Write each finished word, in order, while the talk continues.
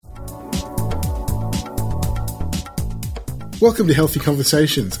Welcome to Healthy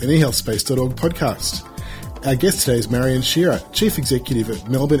Conversations, an eHealthSpace.org podcast. Our guest today is Marianne Shearer, Chief Executive at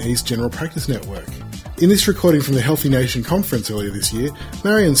Melbourne East General Practice Network. In this recording from the Healthy Nation conference earlier this year,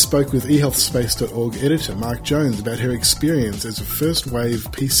 Marianne spoke with eHealthSpace.org editor Mark Jones about her experience as a first-wave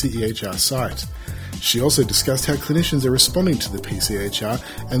PCEHR site. She also discussed how clinicians are responding to the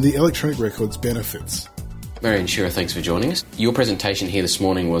PCEHR and the electronic records benefits. Marianne Shearer, thanks for joining us. Your presentation here this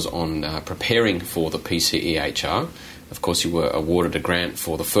morning was on preparing for the PCEHR. Of course, you were awarded a grant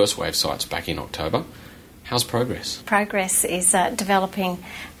for the first wave sites back in October. How's progress? Progress is developing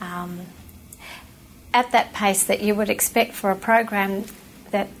at that pace that you would expect for a program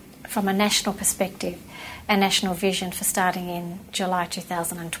that, from a national perspective, a national vision for starting in July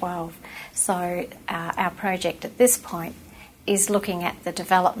 2012. So our project at this point is looking at the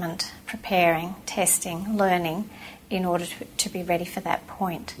development, preparing, testing, learning in order to be ready for that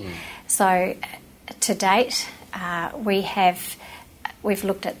point. So to date, we've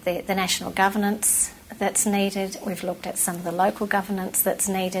looked at the national governance that's needed. We've looked at some of the local governance that's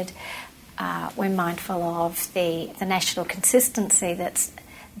needed. We're mindful of the national consistency that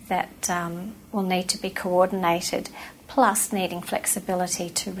will need to be coordinated, plus needing flexibility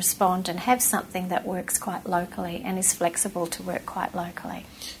to respond and have something that works quite locally and is flexible to work quite locally.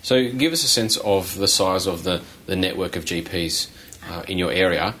 So give us a sense of the size of the network of GPs in your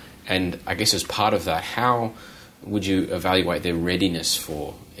area, and I guess as part of that, how would you evaluate their readiness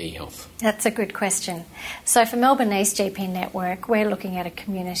for e-health? That's a good question. So for Melbourne East GP Network, we're looking at a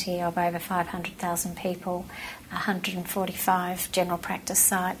community of over 500,000 people, 145 general practice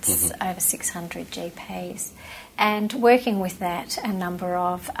sites, over 600 GPs, and working with that a number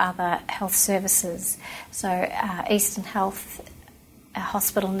of other health services. So Eastern Health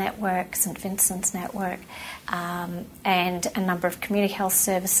Hospital Network, St Vincent's Network, and a number of community health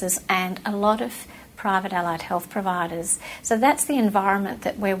services, and a lot of private allied health providers. So that's the environment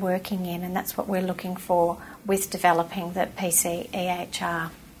that we're working in, and that's what we're looking for with developing the PCEHR.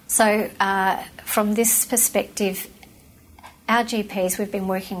 So from this perspective, our GPs, we've been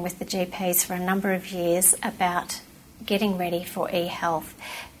working with the GPs for a number of years about getting ready for e-health,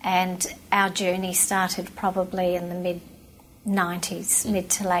 and our journey started probably in the mid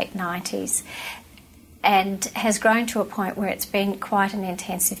to late 90s, and has grown to a point where it's been quite an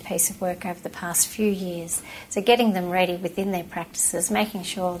intensive piece of work over the past few years. So getting them ready within their practices, making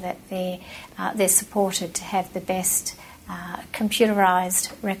sure that they're supported to have the best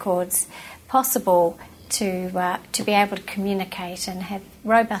computerised records possible to be able to communicate and have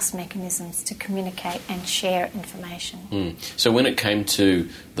robust mechanisms to communicate and share information. So when it came to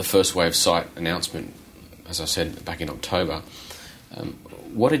the first wave site announcement, as I said, back in October,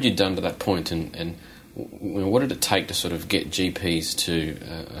 what had you done to that point, and what did it take to sort of get GPs to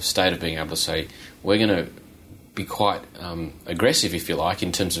a state of being able to say, we're going to be quite aggressive, if you like,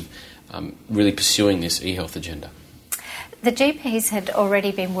 in terms of really pursuing this e-health agenda? The GPs had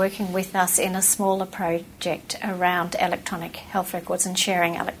already been working with us in a smaller project around electronic health records and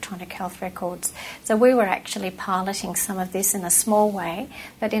sharing electronic health records. So we were actually piloting some of this in a small way,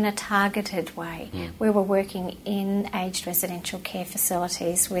 but in a targeted way. We were working in aged residential care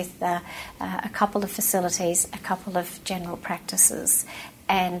facilities with a couple of facilities, a couple of general practices,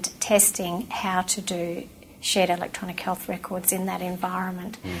 and testing how to do shared electronic health records in that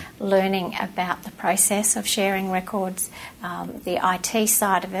environment, learning about the process of sharing records, the IT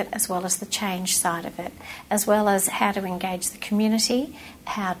side of it, as well as the change side of it, as well as how to engage the community,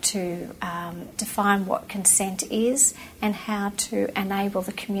 how to define what consent is, and how to enable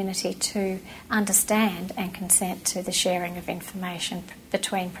the community to understand and consent to the sharing of information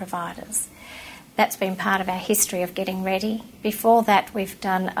between providers. That's been part of our history of getting ready. Before that, we've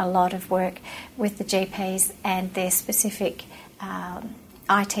done a lot of work with the GPs and their specific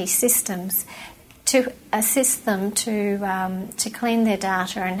IT systems to assist them to clean their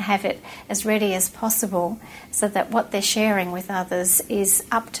data and have it as ready as possible so that what they're sharing with others is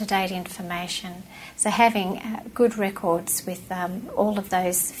up-to-date information. So having good records with all of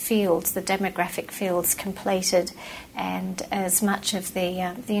those fields, the demographic fields completed, and as much of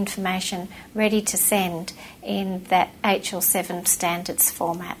the information ready to send in that HL7 standards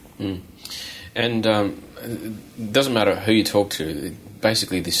format. And it doesn't matter who you talk to,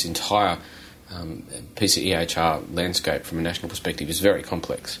 basically this entire PCEHR landscape from a national perspective is very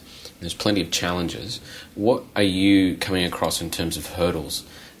complex. There's plenty of challenges. What are you coming across in terms of hurdles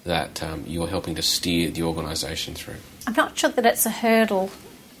that you're helping to steer the organisation through? I'm not sure that it's a hurdle,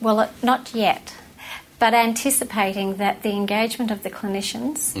 well, not yet, but anticipating that the engagement of the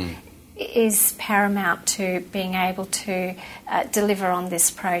clinicians is paramount to being able to deliver on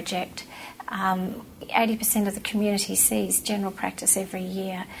this project. 80% of the community sees general practice every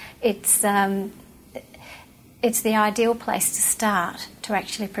year. It's the ideal place to start to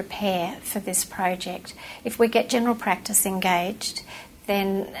actually prepare for this project. If we get general practice engaged,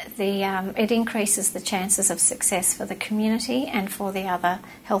 then it increases the chances of success for the community and for the other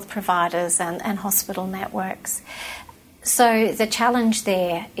health providers and hospital networks. So the challenge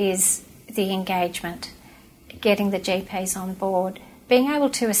there is the engagement, getting the GPs on board, being able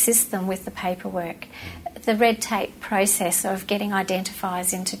to assist them with the paperwork, the red tape process of getting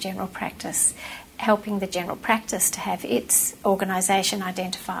identifiers into general practice, helping the general practice to have its organisation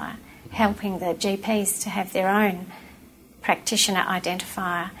identifier, helping the GPs to have their own practitioner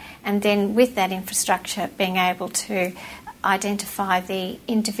identifier, and then with that infrastructure being able to identify the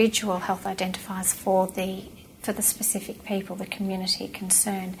individual health identifiers for the specific people, the community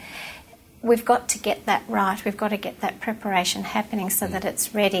concerned. We've got to get that right. We've got to get that preparation happening so that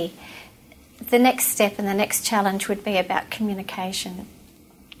it's ready. The next step and the next challenge would be about communication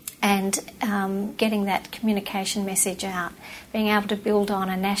and getting that communication message out, being able to build on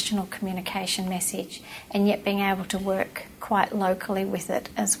a national communication message and yet being able to work quite locally with it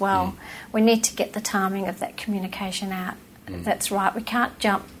as well. We need to get the timing of that communication out. That's right. We can't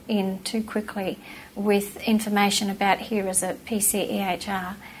jump in too quickly with information about here is a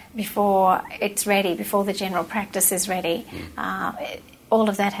PCEHR before it's ready, before the general practice is ready. All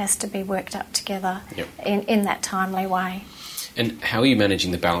of that has to be worked up together in that timely way. And how are you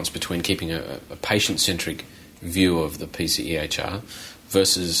managing the balance between keeping a patient-centric view of the PCEHR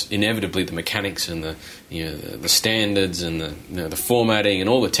versus inevitably the mechanics and the standards and the formatting and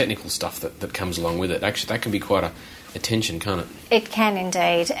all the technical stuff that comes along with it? Actually, that can be quite a tension, can't it? It can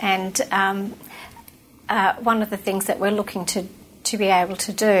indeed. And one of the things that we're looking to be able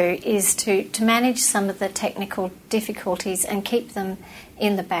to do is to manage some of the technical difficulties and keep them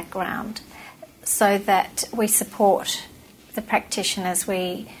in the background so that we support the practitioners.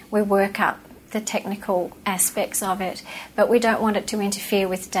 We work up the technical aspects of it, but we don't want it to interfere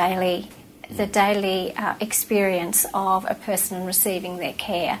with the daily experience of a person receiving their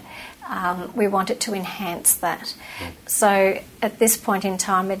care. We want it to enhance that. So at this point in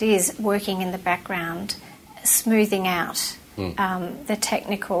time, it is working in the background, smoothing out the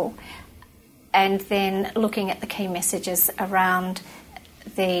technical, and then looking at the key messages around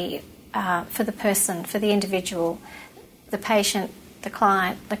for the person, for the individual, the patient, the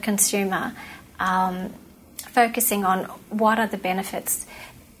client, the consumer, focusing on what are the benefits.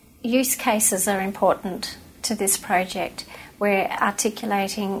 Use cases are important to this project. We're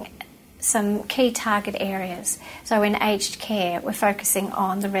articulating some key target areas. So in aged care, we're focusing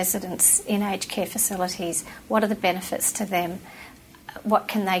on the residents in aged care facilities. What are the benefits to them? What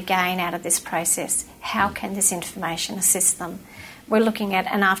can they gain out of this process? How can this information assist them? We're looking at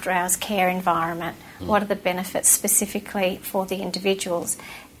an after-hours care environment. What are the benefits specifically for the individuals?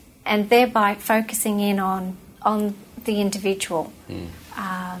 And thereby focusing in on the individual,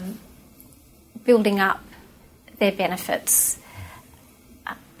 building up their benefits,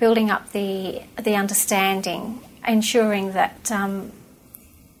 building up the understanding, ensuring that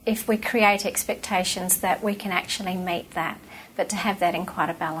if we create expectations that we can actually meet that, but to have that in quite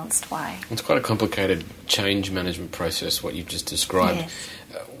a balanced way. It's quite a complicated change management process, what you've just described. Yes.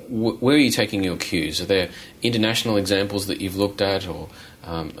 Where are you taking your cues? Are there international examples that you've looked at, or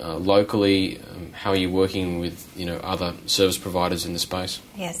locally? How are you working with other service providers in the space?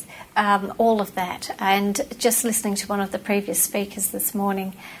 Yes, all of that. And just listening to one of the previous speakers this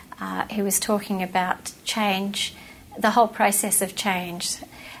morning, he was talking about change, the whole process of change.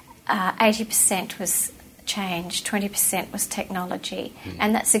 80% was change, 20% was technology,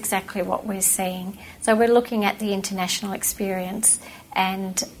 and that's exactly what we're seeing. So we're looking at the international experience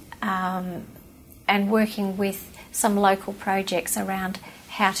and working with some local projects around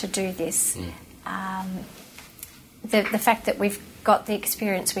how to do this. The fact that we've got the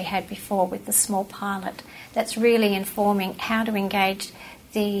experience we had before with the small pilot, that's really informing how to engage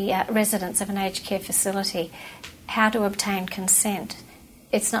the residents of an aged care facility, how to obtain consent.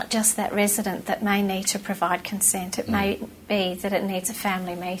 It's not just that resident that may need to provide consent. It may be that it needs a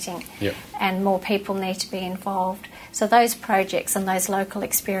family meeting and more people need to be involved. So those projects and those local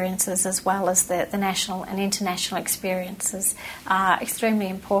experiences, as well as the national and international experiences, are extremely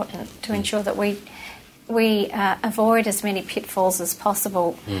important to ensure that we avoid as many pitfalls as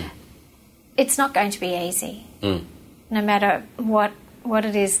possible. It's not going to be easy. No matter what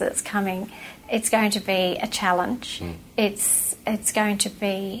it is that's coming, it's going to be a challenge. It's going to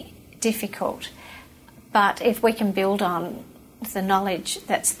be difficult. But if we can build on the knowledge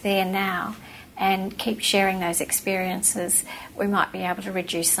that's there now and keep sharing those experiences, we might be able to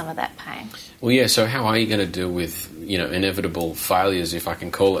reduce some of that pain. Well, yeah, so how are you going to deal with, inevitable failures, if I can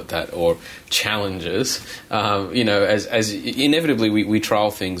call it that, or challenges? As inevitably we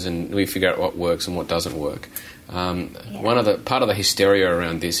trial things and we figure out what works and what doesn't work. Part of the hysteria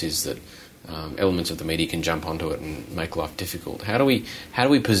around this is that elements of the media can jump onto it and make life difficult. How do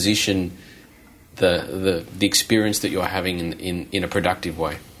we position the experience that you're having in a productive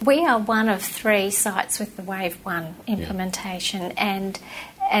way? We are one of 3 sites with the Wave 1 implementation, and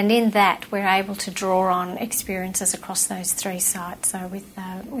in that we're able to draw on experiences across those 3 sites. So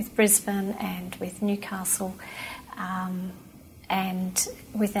with Brisbane and with Newcastle, and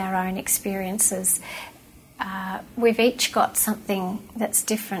with our own experiences, we've each got something that's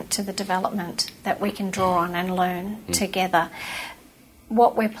different to the development that we can draw on and learn together.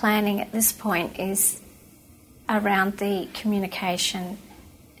 What we're planning at this point is around the communication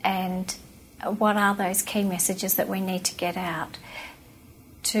and what are those key messages that we need to get out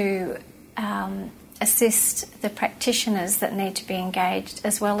to assist the practitioners that need to be engaged,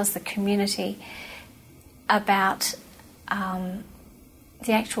 as well as the community, about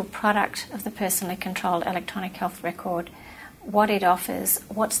the actual product of the personally controlled electronic health record, what it offers,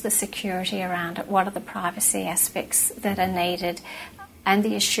 what's the security around it, what are the privacy aspects that are needed, and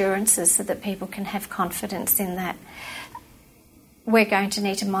the assurances so that people can have confidence in that. We're going to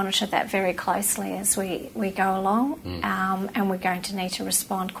need to monitor that very closely as we go along, and we're going to need to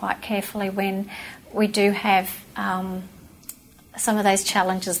respond quite carefully when we do have some of those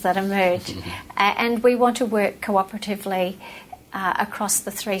challenges that emerge. And we want to work cooperatively across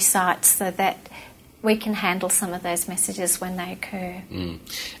the 3 sites so that we can handle some of those messages when they occur.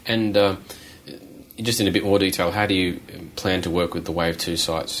 And just in a bit more detail, how do you plan to work with the Wave 2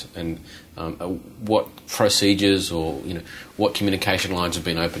 sites, and what procedures or what communication lines have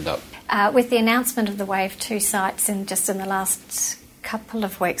been opened up? With the announcement of the Wave 2 sites in the last couple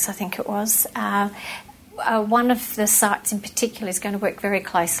of weeks, I think it was, one of the sites in particular is going to work very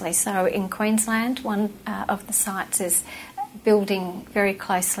closely. So in Queensland, one of the sites is building very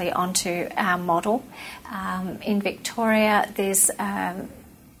closely onto our model. In Victoria, there's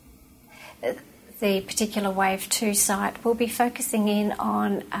the particular Wave 2 site will be focusing in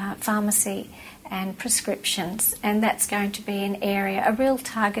on pharmacy and prescriptions, and that's going to be an area, a real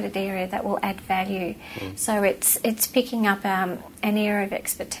targeted area that will add value. So it's picking up an area of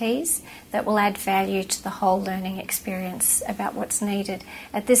expertise that will add value to the whole learning experience about what's needed.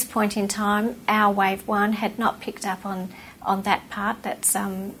 At this point in time, our Wave 1 had not picked up on that part. That's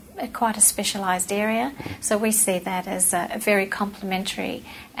quite a specialised area, so we see that as a very complementary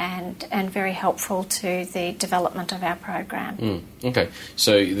and very helpful to the development of our program. Okay,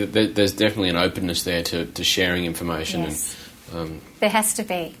 so there's definitely an openness there to sharing information. Yes. And, there has to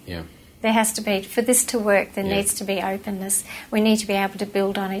be. Yeah. There has to be. For this to work, there needs to be openness. We need to be able to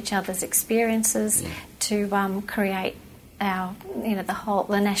build on each other's experiences to create our,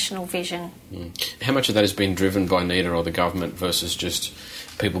 the national vision. How much of that has been driven by NETA or the government versus just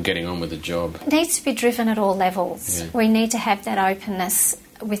people getting on with the job? It needs to be driven at all levels. We need to have that openness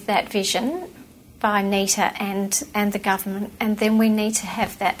with that vision by NETA and the government, and then we need to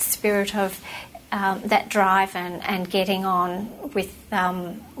have that spirit of that drive and getting on with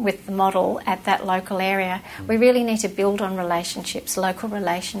the model at that local area. We really need to build on relationships, local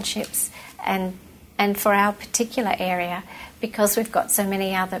relationships, and for our particular area, because we've got so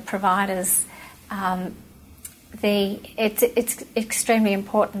many other providers, it's extremely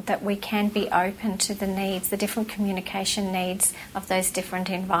important that we can be open to the needs, the different communication needs of those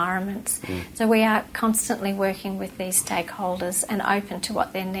different environments. So we are constantly working with these stakeholders and open to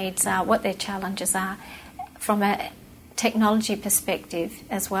what their needs are, what their challenges are, from a technology perspective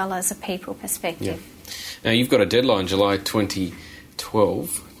as well as a people perspective. Now, you've got a deadline, July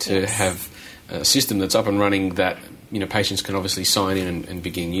 2012, to have a system that's up and running that patients can obviously sign in and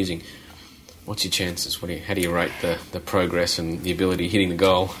begin using. What's your chances? How do you rate the progress and the ability of hitting the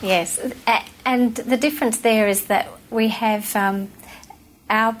goal? Yes, and the difference there is that we have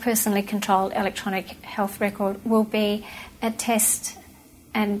our personally controlled electronic health record will be a test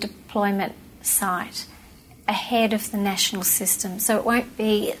and deployment site ahead of the national system. So it won't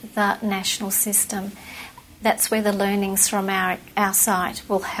be the national system. That's where the learnings from our site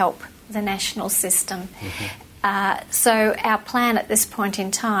will help the national system. So our plan at this point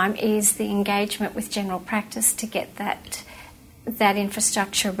in time is the engagement with general practice to get that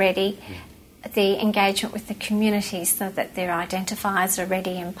infrastructure ready, the engagement with the community so that their identifiers are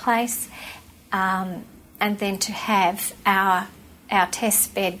ready in place, and then to have our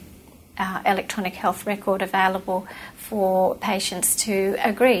test bed electronic health record available for patients to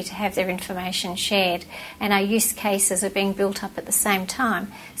agree to have their information shared, and our use cases are being built up at the same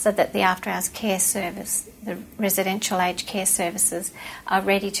time so that the after-hours care service, the residential aged care services, are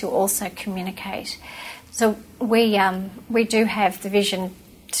ready to also communicate. So we do have the vision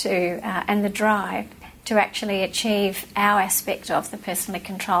and the drive to actually achieve our aspect of the personally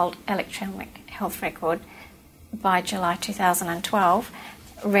controlled electronic health record by July 2012,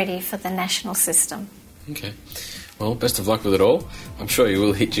 ready for the national system. Okay. Well, best of luck with it all. I'm sure you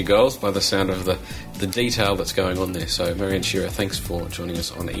will hit your goals by the sound of the detail that's going on there. So, Marianne Shearer, thanks for joining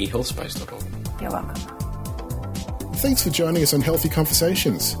us on ehealthspace.org. You're welcome. Thanks for joining us on Healthy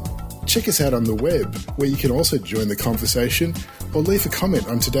Conversations. Check us out on the web, where you can also join the conversation or leave a comment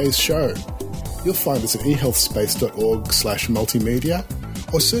on today's show. You'll find us at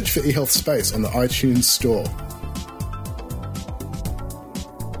ehealthspace.org/multimedia or search for eHealth Space on the iTunes Store.